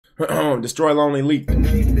Destroy Lonely Leak.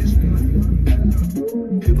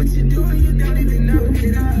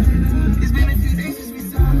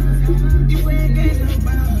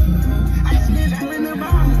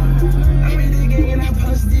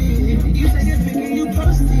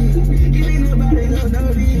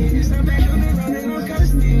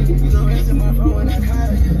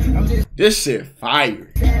 This shit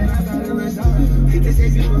fire.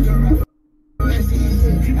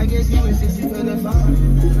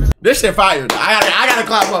 This shit fire. I gotta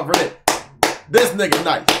clap up for this. This nigga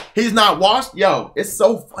nice. He's not washed. Yo, it's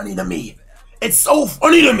so funny to me. It's so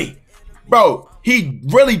funny to me. Bro, he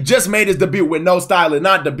really just made his debut with no styling.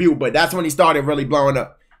 Not debut, but that's when he started really blowing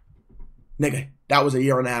up. Nigga, that was a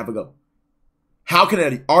year and a half ago. How can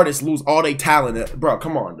an artist lose all their talent? Bro,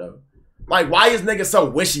 come on, though. Like, why is niggas so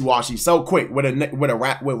wishy-washy so quick with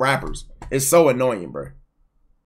rappers? It's so annoying, bro.